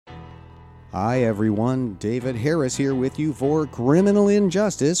Hi everyone, David Harris here with you for Criminal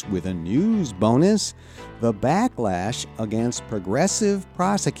Injustice with a news bonus. The backlash against progressive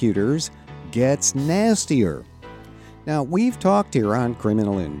prosecutors gets nastier. Now, we've talked here on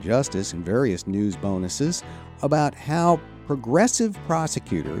Criminal Injustice and various news bonuses about how progressive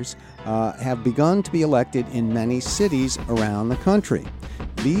prosecutors have begun to be elected in many cities around the country.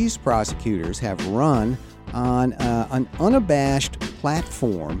 These prosecutors have run on an unabashed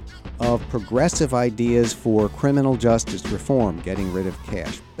platform of progressive ideas for criminal justice reform, getting rid of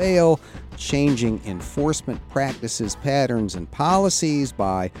cash bail, changing enforcement practices, patterns, and policies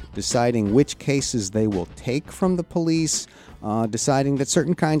by deciding which cases they will take from the police, deciding that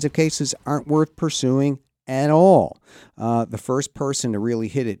certain kinds of cases aren't worth pursuing at all. The first person to really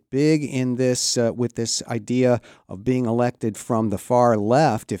hit it big in this, with this idea of being elected from the far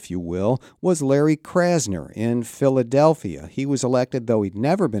left, if you will, was Larry Krasner in Philadelphia. He was elected, though he'd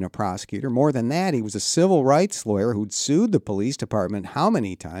never been a prosecutor. More than that, he was a civil rights lawyer who'd sued the police department how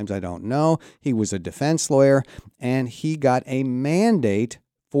many times, I don't know. He was a defense lawyer, and he got a mandate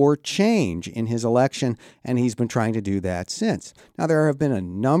for change in his election, and he's been trying to do that since. Now, there have been a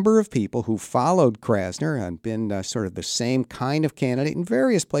number of people who followed Krasner and been sort of the same kind of candidate in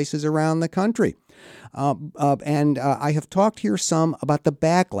various places around the country. And I have talked here some about the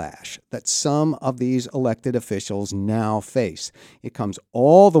backlash that some of these elected officials now face. It comes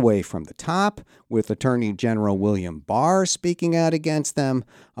all the way from the top, with Attorney General William Barr speaking out against them,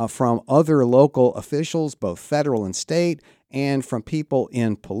 from other local officials, both federal and state, and from people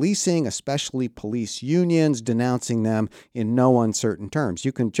in policing, especially police unions, denouncing them in no uncertain terms.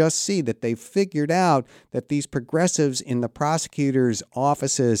 You can just see that they've figured out that these progressives in the prosecutors'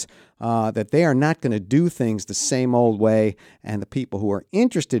 offices, that they are not going to do things the same old way, and the people who are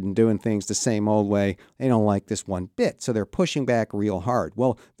interested in doing things the same old way, they don't like this one bit, so they're pushing back real hard.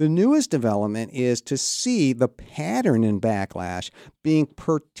 Well, the newest development is to see the pattern in backlash being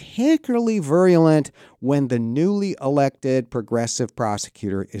particularly virulent when the newly elected progressive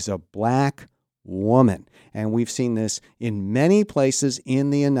prosecutor is a black woman. And we've seen this in many places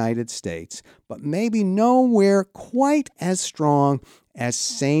in the United States, but maybe nowhere quite as strong as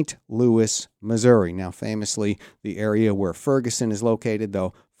St. Louis, Missouri. Now, famously, the area where Ferguson is located,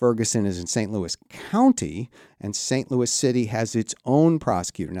 though Ferguson is in St. Louis County, and St. Louis City has its own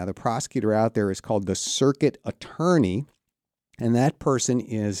prosecutor. Now, the prosecutor out there is called the circuit attorney, and that person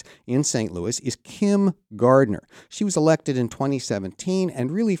is in St. Louis is Kim Gardner. She was elected in 2017,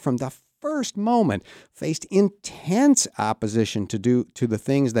 and really from the first moment faced intense opposition to the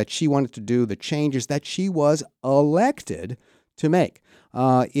things that she wanted to do, the changes that she was elected to make.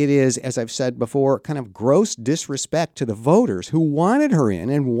 It is, as I've said before, kind of gross disrespect to the voters who wanted her in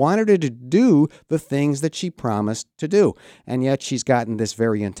and wanted her to do the things that she promised to do. And yet she's gotten this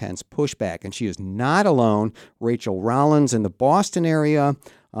very intense pushback. And she is not alone. Rachel Rollins in the Boston area,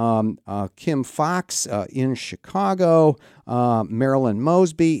 Kim Foxx in Chicago, Marilyn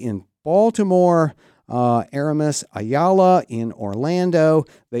Mosby in Baltimore, Aramis Ayala in Orlando.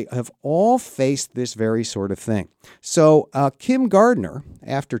 They have all faced this very sort of thing. So Kim Gardner,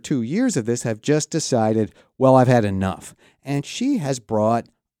 after 2 years of this, have just decided, well, I've had enough. And she has brought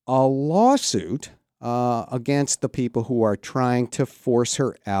a lawsuit against the people who are trying to force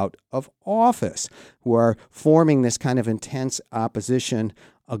her out of office, who are forming this kind of intense opposition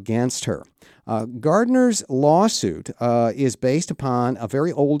against her. Gardner's lawsuit is based upon a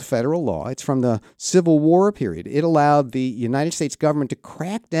very old federal law. It's from the Civil War period. It allowed the United States government to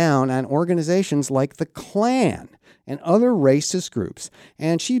crack down on organizations like the Klan and other racist groups.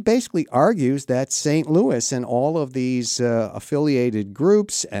 And she basically argues that St. Louis and all of these affiliated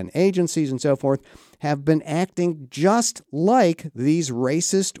groups and agencies and so forth have been acting just like these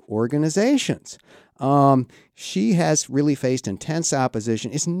racist organizations. She has really faced intense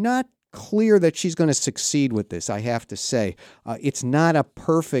opposition. It's not clear that she's going to succeed with this, I have to say. It's not a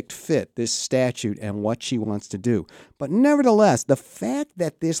perfect fit, this statute and what she wants to do. But nevertheless, the fact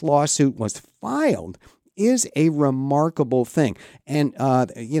that this lawsuit was filed is a remarkable thing. And,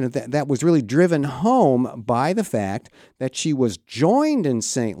 that was really driven home by the fact that she was joined in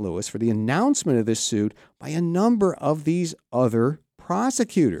St. Louis for the announcement of this suit by a number of these other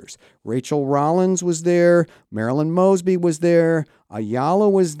prosecutors. Rachel Rollins was there, Marilyn Mosby was there, Ayala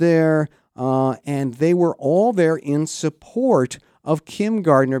was there, and they were all there in support of Kim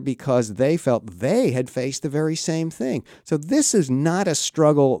Gardner because they felt they had faced the very same thing. So this is not a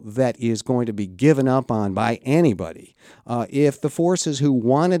struggle that is going to be given up on by anybody. If the forces who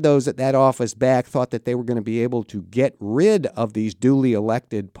wanted those at that office back thought that they were going to be able to get rid of these duly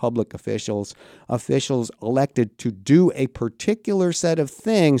elected public officials elected to do a particular set of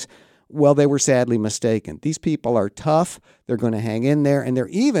things, well, they were sadly mistaken. These people are tough. They're going to hang in there, and they're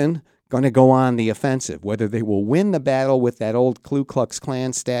even going to go on the offensive. Whether they will win the battle with that old Ku Klux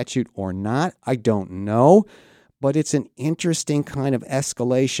Klan statute or not, I don't know. But it's an interesting kind of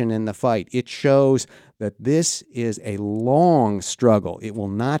escalation in the fight. It shows that this is a long struggle. It will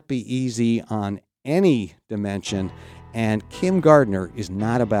not be easy on any dimension, and Kim Gardner is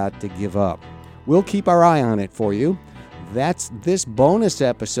not about to give up. We'll keep our eye on it for you. That's this bonus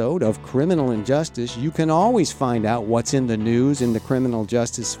episode of Criminal Injustice. You can always find out what's in the news in the criminal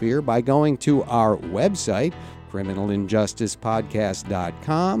justice sphere by going to our website,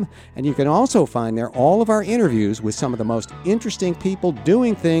 criminalinjusticepodcast.com, and you can also find there all of our interviews with some of the most interesting people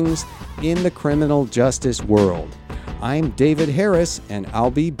doing things in the criminal justice world. I'm David Harris, and I'll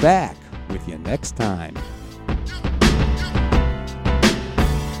be back with you next time.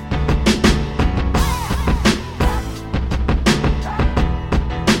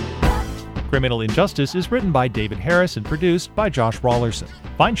 Criminal Injustice is written by David Harris and produced by Josh Rawlerson.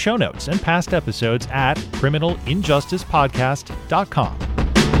 Find show notes and past episodes at criminalinjusticepodcast.com.